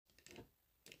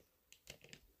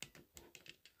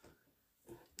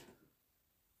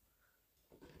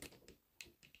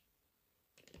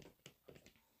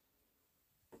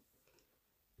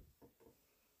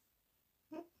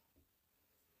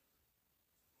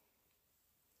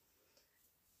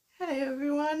Hi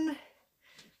everyone.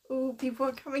 Oh, people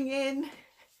are coming in.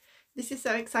 This is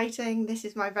so exciting. This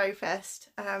is my very first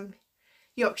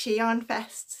Yorkshire Yarn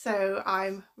Fest, so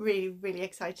I'm really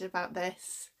excited about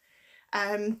this.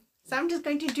 So I'm just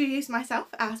going to introduce myself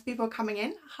as people are coming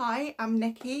in. Hi, I'm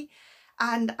Nikki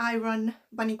and I run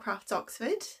Bunny Crafts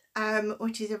Oxford,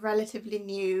 which is a relatively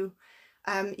new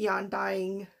yarn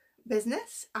dyeing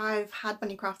business. I've had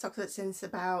Bunny Crafts Oxford since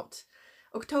about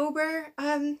October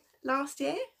last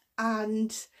year,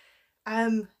 and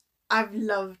I've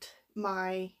loved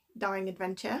my dyeing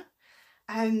adventure.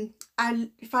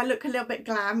 If I look a little bit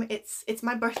glam, it's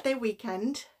my birthday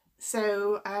weekend,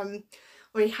 so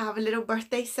we have a little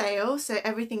birthday sale, so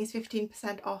everything is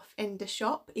 15% off in the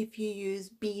shop if you use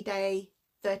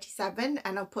bday37,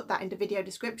 and I'll put that in the video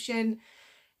description,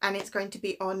 and it's going to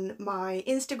be on my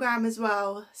Instagram as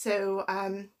well. So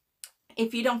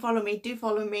if you don't follow me, do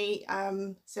follow me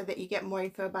so that you get more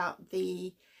info about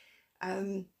the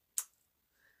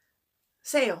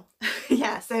sale.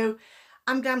 Yeah, so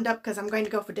I'm glammed up because I'm going to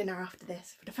go for dinner after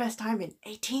this for the first time in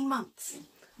 18 months.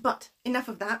 But enough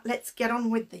of that, let's get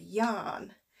on with the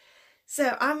yarn.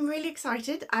 So I'm really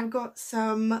excited. I've got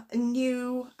some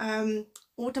new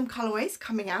autumn colorways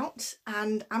coming out,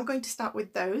 and I'm going to start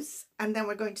with those, and then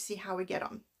we're going to see how we get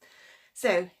on.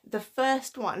 So the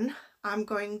first one I'm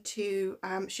going to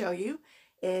show you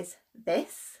is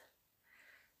this.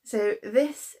 So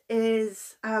this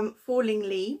is Falling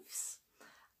Leaves,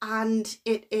 and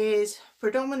it is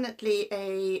predominantly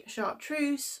a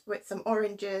chartreuse with some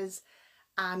oranges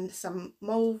and some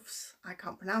mauves. I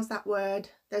can't pronounce that word.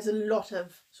 There's a lot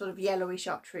of sort of yellowy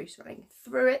chartreuse running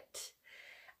through it,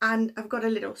 and I've got a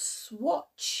little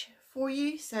swatch for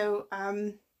you. So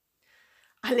I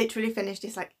literally finished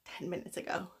this like 10 minutes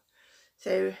ago.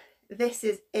 So this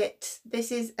is it.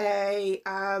 This is a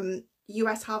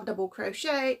US half double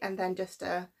crochet and then just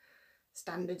a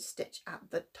standard stitch at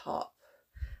the top.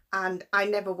 And I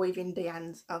never weave in the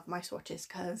ends of my swatches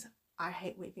because I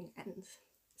hate weaving ends.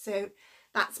 So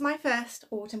that's my first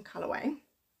autumn colourway,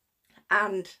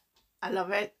 and I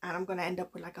love it, and I'm going to end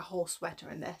up with like a whole sweater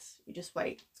in this. You just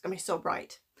wait, it's going to be so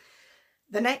bright.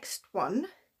 The next one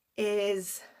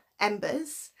is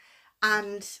Embers,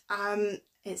 and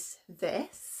it's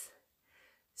this.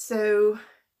 So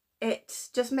it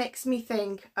just makes me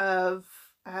think of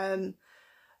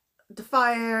the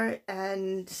fire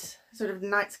and sort of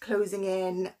nights closing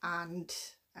in, and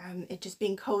it just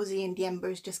being cozy, and the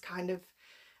embers just kind of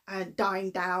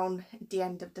dying down at the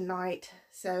end of the night.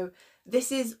 So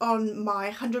this is on my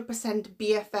 100%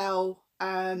 BFL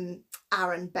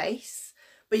Aran base,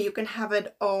 but you can have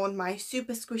it on my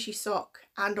super squishy sock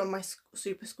and on my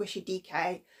super squishy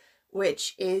DK,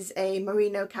 which is a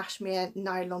merino cashmere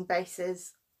nylon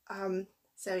bases.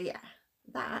 So yeah,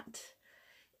 that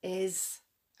is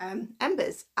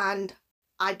Embers, and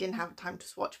I didn't have time to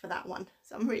swatch for that one,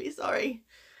 so I'm really sorry.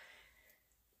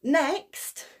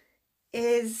 Next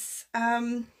is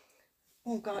oh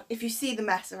god, if you see the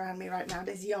mess around me right now,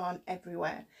 there's yarn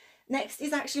everywhere. Next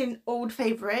is actually an old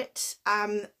favourite,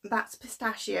 that's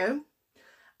Pistachio,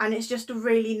 and it's just a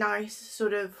really nice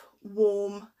sort of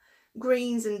warm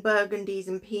greens and burgundies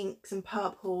and pinks and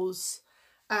purples.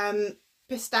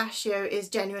 Pistachio is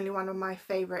genuinely one of my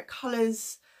favourite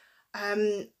colours,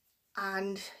 and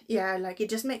yeah, like it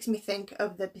just makes me think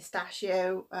of the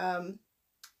pistachio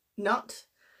nut,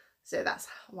 so that's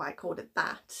why I called it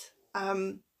that.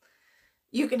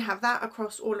 You can have that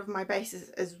across all of my bases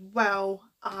as well.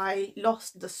 I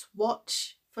lost the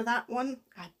swatch for that one.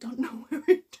 I don't know where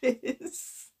it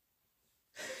is.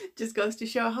 Just goes to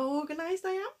show how organised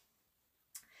I am.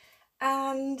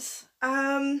 And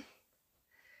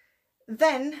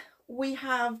then we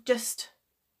have just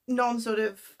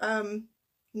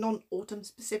non-autumn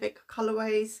specific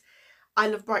colourways. I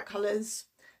love bright colours.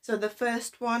 So the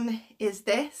first one is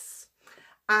this,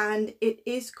 and it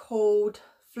is called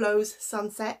Flows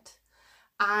Sunset,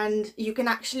 and you can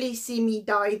actually see me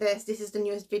dye this. This is the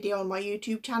newest video on my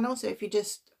YouTube channel, so if you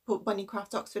just put Bunny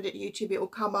Crafts Oxford at YouTube, it will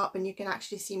come up and you can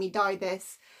actually see me dye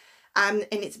this. And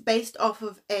it's based off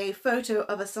of a photo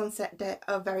of a sunset that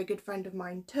a very good friend of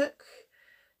mine took.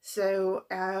 So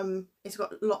it's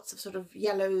got lots of sort of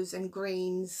yellows and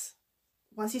greens.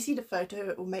 Once you see the photo,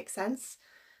 it will make sense.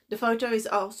 The photo is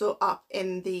also up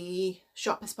in the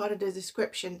shop as part of the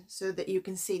description, so that you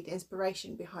can see the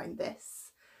inspiration behind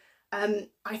this. I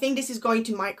think this is going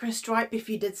to micro stripe if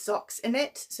you did socks in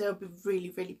it, so it'll be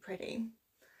really pretty.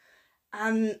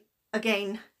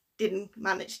 Again, didn't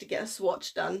manage to get a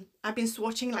swatch done. I've been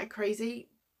swatching like crazy,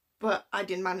 but I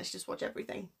didn't manage to swatch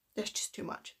everything. There's just too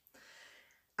much.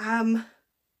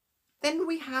 Then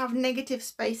we have Negative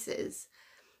Spaces,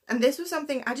 And this was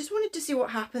something I just wanted to see what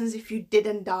happens if you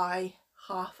didn't dye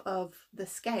half of the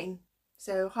skein.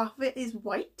 So half of it is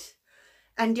white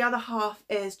and the other half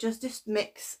is just this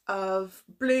mix of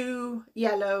blue,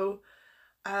 yellow,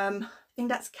 I think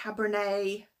that's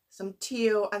Cabernet, some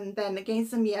teal, and then again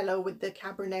some yellow with the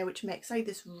Cabernet, which makes like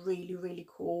this really, really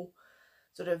cool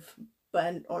sort of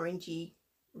burnt orangey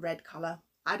red colour.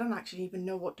 I don't actually even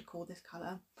know what to call this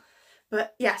colour.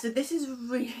 But yeah, so this is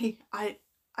really,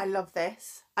 I love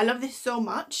this. I love this so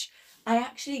much. I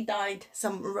actually dyed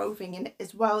some roving in it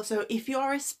as well. So if you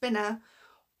are a spinner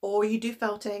or you do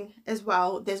felting as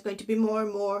well, there's going to be more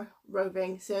and more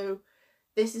roving. So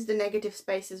this is the negative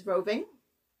spaces roving.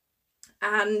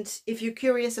 And if you're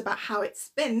curious about how it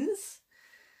spins,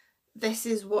 this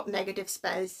is what negative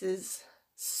spaces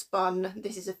spun.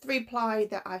 This is a 3-ply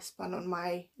that I've spun on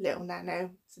my little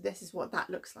nano. So this is what that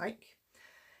looks like.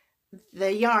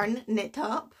 The yarn knit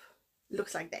up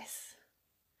looks like this.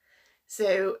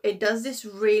 So it does this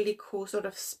really cool sort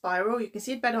of spiral. You can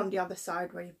see it better on the other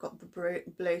side where you've got the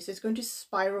blue. So it's going to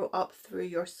spiral up through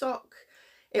your sock.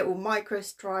 It will micro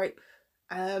stripe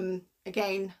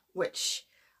again, which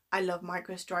I love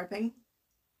micro striping.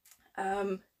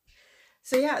 So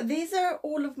yeah, these are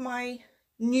all of my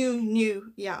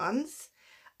new yarns.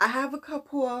 I have a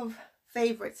couple of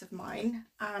favorites of mine,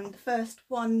 and the first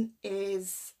one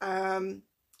is the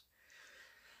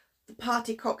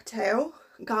Party Cocktail,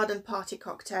 Garden Party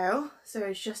Cocktail. So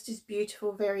it's just this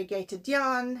beautiful variegated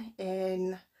yarn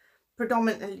in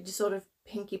predominantly just sort of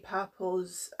pinky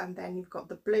purples, and then you've got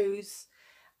the blues,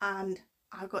 and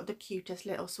I've got the cutest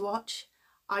little swatch.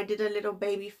 I did a little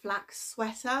baby flax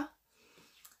sweater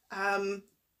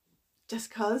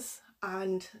just cause,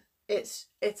 and it's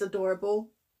adorable.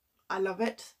 I love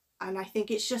it, and I think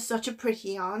it's just such a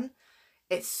pretty yarn.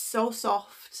 It's so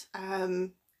soft.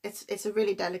 It's a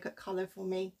really delicate colour for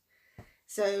me.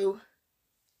 So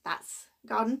that's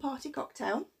Garden Party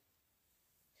Cocktail.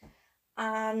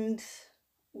 And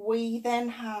we then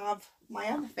have my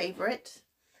other favourite,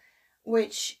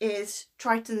 which is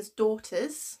Triton's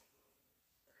Daughters.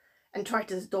 And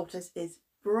Triton's Daughters is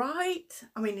bright.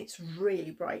 I mean, it's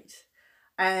really bright.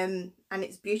 And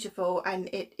it's beautiful, and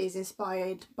it is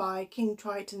inspired by King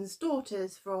Triton's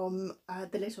daughters from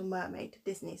The Little Mermaid,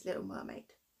 Disney's Little Mermaid.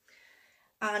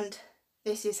 And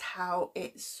this is how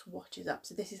it swatches up.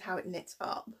 So this is how it knits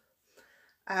up.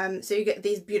 So you get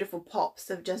these beautiful pops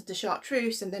of just the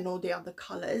chartreuse and then all the other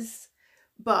colours.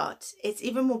 But it's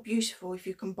even more beautiful if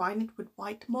you combine it with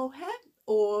white mohair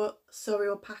or Sori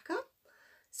alpaca.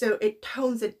 So it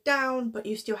tones it down, but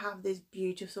you still have this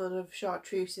beautiful sort of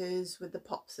chartreuses with the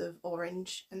pops of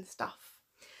orange and stuff.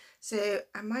 So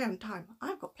at my own time,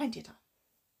 I've got plenty of time.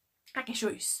 I can show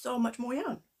you so much more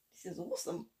yarn. This is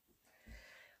awesome.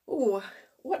 Oh,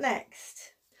 what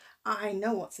next? I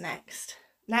know what's next.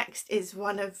 Next is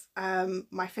one of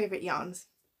my favourite yarns.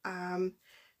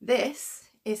 This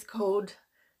is called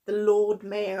the Lord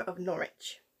Mayor of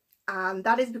Norwich. And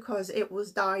that is because it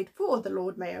was dyed for the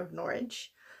Lord Mayor of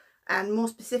Norwich, and more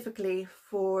specifically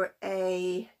for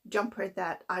a jumper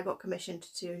that I got commissioned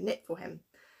to knit for him,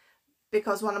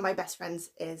 because one of my best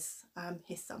friends is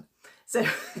his son. So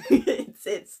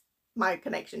it's my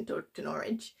connection to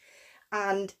Norwich,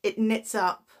 and it knits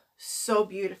up so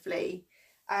beautifully.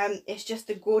 It's just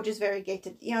a gorgeous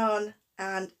variegated yarn,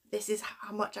 and this is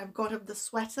how much I've got of the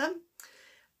sweater,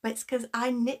 but it's because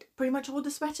I knit pretty much all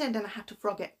the sweater and then I had to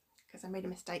frog it because I made a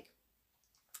mistake.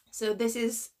 So this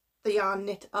is the yarn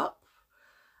knit up.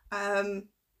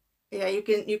 Yeah, you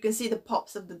can see the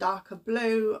pops of the darker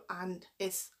blue, and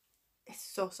it's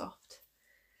so soft.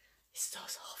 It's so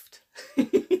soft.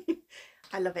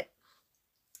 I love it.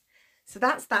 So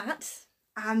that's that,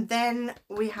 and then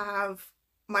we have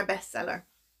my bestseller,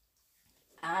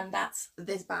 and that's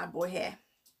this bad boy here.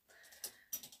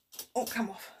 Oh, come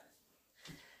off.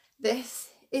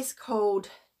 This is called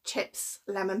Chip's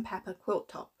Lemon Pepper Quilt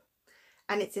Top,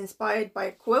 and it's inspired by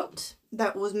a quilt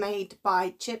that was made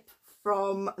by Chip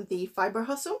from the Fibre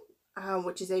Hustle,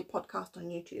 which is a podcast on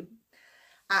YouTube.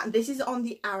 And this is on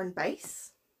the Aran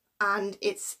base, and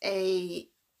it's a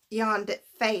yarn that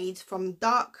fades from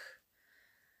dark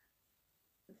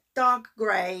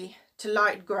grey to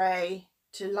light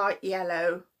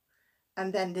yellow,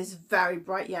 and then this very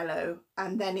bright yellow,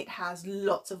 and then it has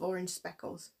lots of orange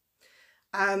speckles.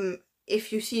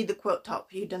 If you see the quilt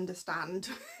top, you'd understand.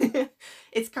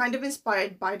 It's kind of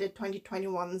inspired by the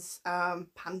 2021's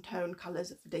Pantone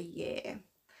colours of the year.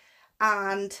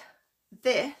 And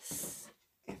this,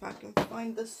 if I can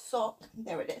find the sock,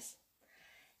 there it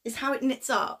is how it knits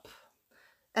up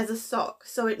as a sock.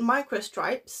 So it micro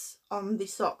stripes on the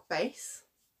sock base,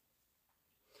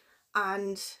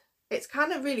 and it's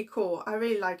kind of really cool. I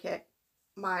really like it.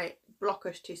 My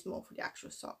blocker's too small for the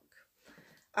actual sock.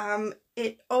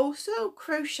 It also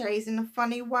crochets in a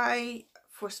funny way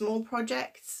for small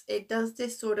projects. It does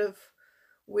this sort of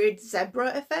weird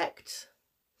zebra effect.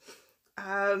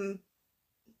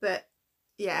 But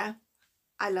yeah,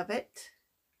 I love it.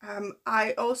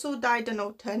 I also dyed an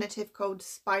alternative called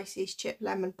Spicy's Chip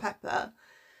Lemon Pepper,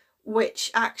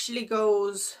 which actually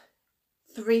goes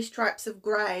 3 stripes of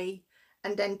grey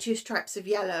and then 2 stripes of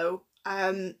yellow.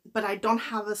 But I don't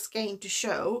have a skein to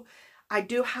show. I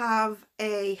do have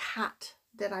a hat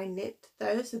that I knit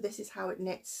though, so this is how it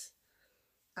knits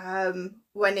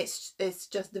when it's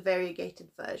just the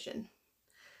variegated version.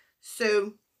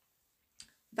 So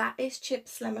that is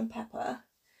Chips Lemon Pepper.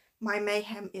 My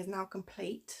mayhem is now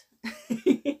complete.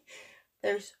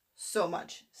 There's so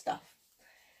much stuff.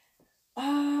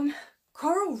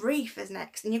 Coral Reef is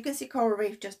next, and you can see Coral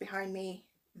Reef just behind me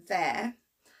there.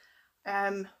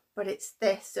 But it's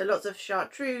this, so lots of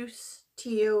chartreuse,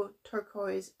 teal,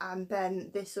 turquoise, and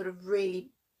then this sort of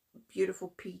really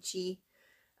beautiful peachy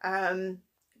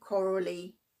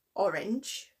corally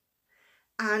orange.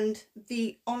 And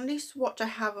the only swatch I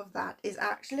have of that is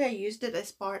actually I used it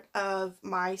as part of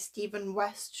my Stephen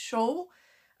West shawl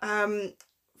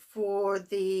for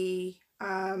the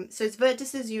so it's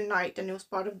Vertices Unite, and it was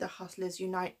part of the Hustlers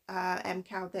Unite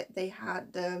MCAL that they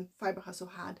had, the Fibre Hustle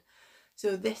had.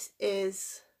 So this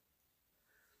is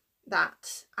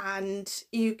that, and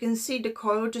you can see the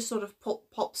coral just sort of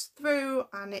pops through,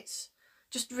 and it's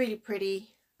just really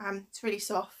pretty. It's really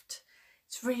soft.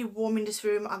 It's really warm in this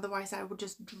room, otherwise I would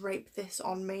just drape this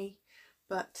on me,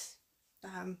 but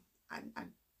I'd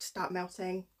start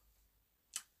melting.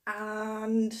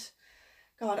 And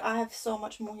God, I have so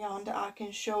much more yarn that I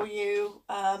can show you.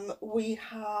 We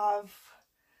have,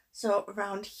 so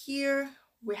around here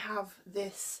we have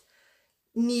this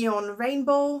neon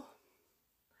rainbow,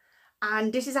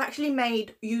 and this is actually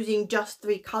made using just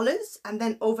 3 colours and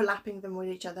then overlapping them with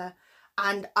each other,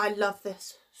 and I love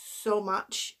this so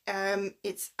much.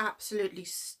 It's absolutely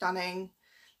stunning.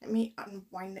 Let me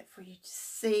unwind it for you to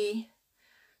see.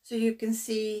 So you can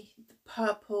see the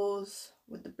purples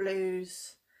with the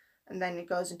blues, and then it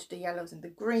goes into the yellows and the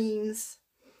greens.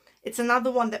 It's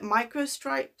another one that micro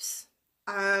stripes,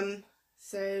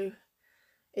 so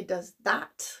it does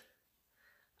that.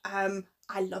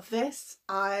 I love this.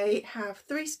 I have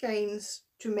 3 skeins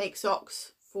to make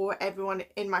socks for everyone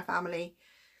in my family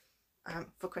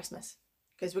for Christmas,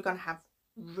 because we're gonna have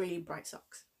really bright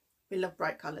socks. We love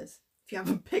bright colours, if you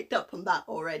haven't picked up on that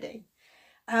already.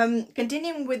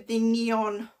 Continuing with the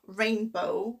neon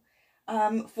rainbow,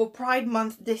 for Pride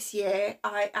Month this year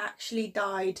I actually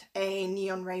dyed a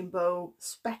neon rainbow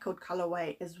speckled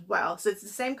colourway as well. So it's the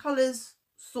same colours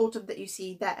sort of that you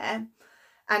see there,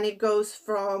 and it goes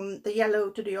from the yellow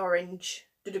to the orange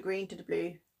to the green to the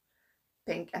blue,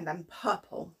 pink, and then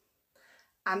purple.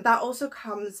 And that also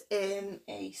comes in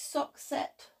a sock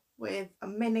set with a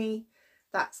mini.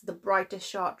 That's the brightest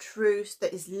chartreuse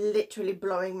that is literally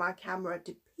blowing my camera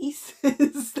to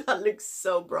pieces. That looks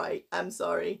so bright. I'm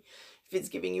sorry if it's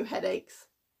giving you headaches.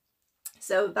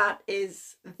 So that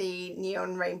is the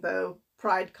neon rainbow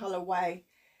Pride colourway,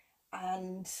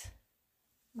 and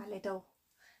my little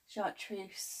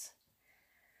chartreuse.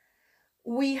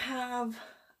 We have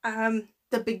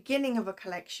the beginning of a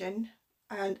collection,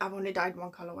 and I've only dyed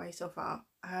 1 colourway so far.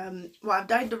 Well, I've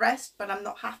dyed the rest, but I'm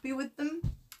not happy with them.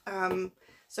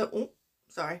 So, oh,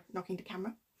 sorry, knocking the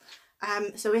camera.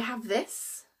 So we have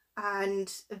this,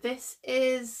 and this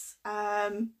is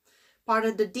part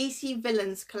of the DC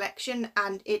Villains collection,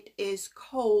 and it is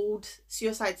called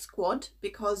Suicide Squad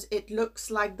because it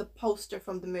looks like the poster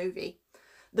from the movie,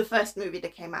 the first movie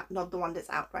that came out, not the one that's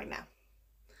out right now.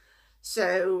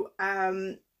 So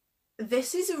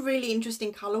this is a really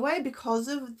interesting colorway because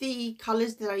of the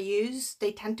colors that I use.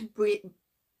 They tend to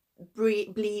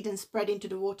bleed and spread into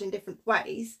the water in different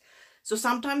ways. So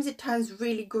sometimes it turns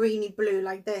really greeny blue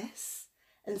like this,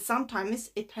 and sometimes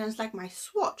it turns like my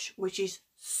swatch, which is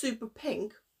super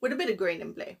pink with a bit of green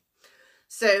and blue.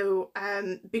 So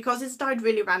because it's dyed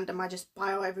really random, I just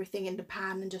bio everything in the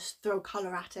pan and just throw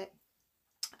color at it.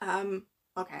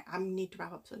 Okay, I need to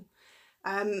wrap up soon.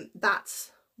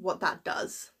 That's what that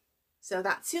does. So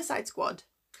that's Suicide Squad.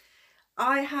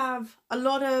 I have a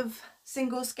lot of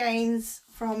single skeins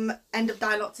from End of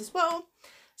Dye lots as well,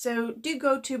 so do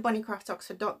go to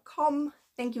bunnycraftsoxford.com.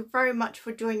 Thank you very much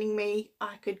for joining me.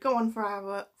 I could go on for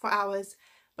hours,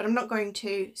 but I'm not going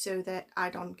to, so that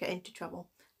I don't get into trouble.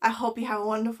 I hope you have a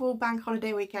wonderful bank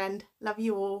holiday weekend. Love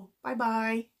you all. Bye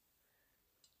bye.